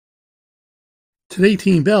Today,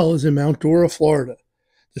 Team Bell is in Mount Dora, Florida.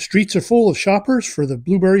 The streets are full of shoppers for the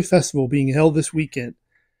Blueberry Festival being held this weekend.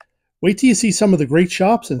 Wait till you see some of the great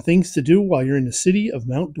shops and things to do while you're in the city of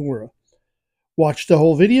Mount Dora. Watch the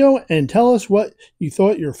whole video and tell us what you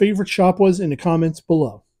thought your favorite shop was in the comments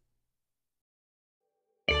below.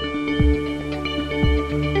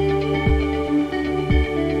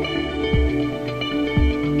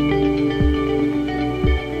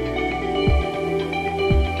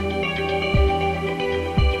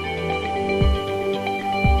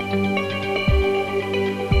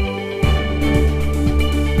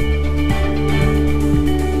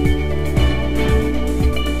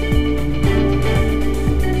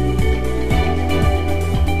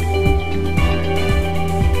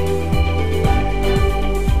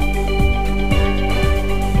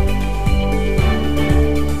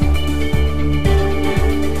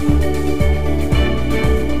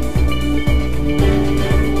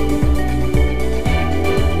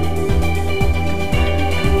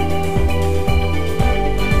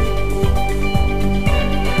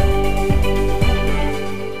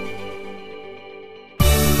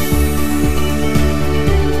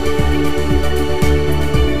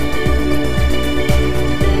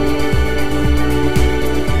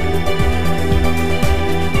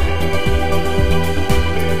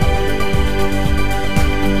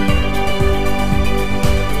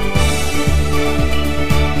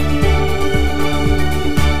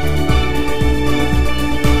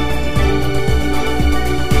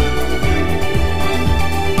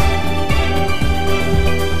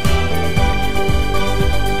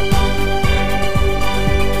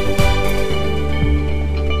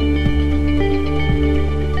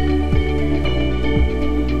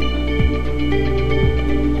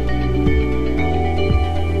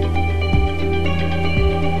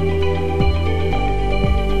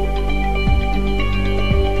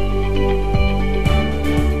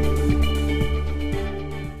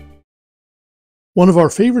 One of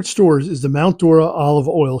our favorite stores is the Mount Dora Olive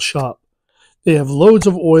Oil Shop. They have loads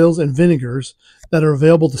of oils and vinegars that are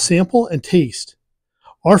available to sample and taste.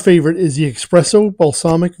 Our favorite is the Espresso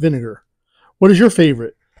Balsamic Vinegar. What is your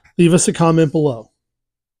favorite? Leave us a comment below.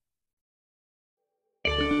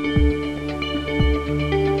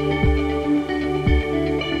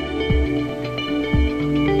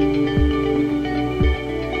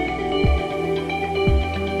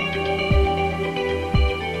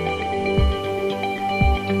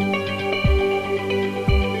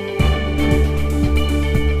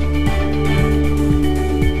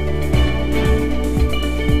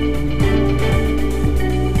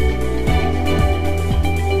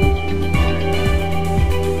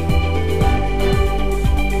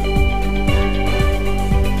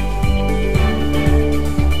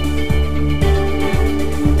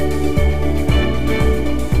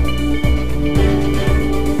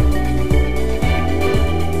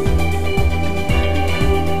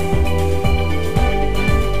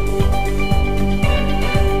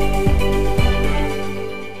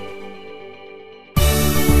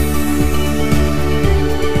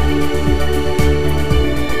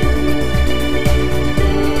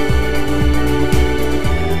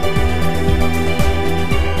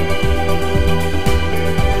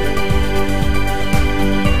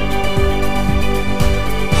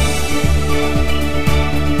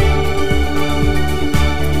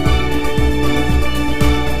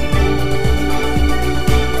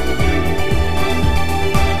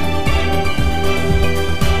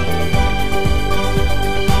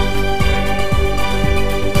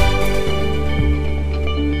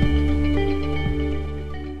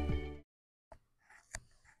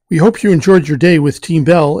 We hope you enjoyed your day with Team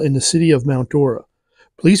Bell in the city of Mount Dora.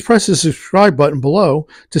 Please press the subscribe button below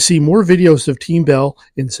to see more videos of Team Bell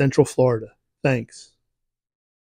in Central Florida. Thanks.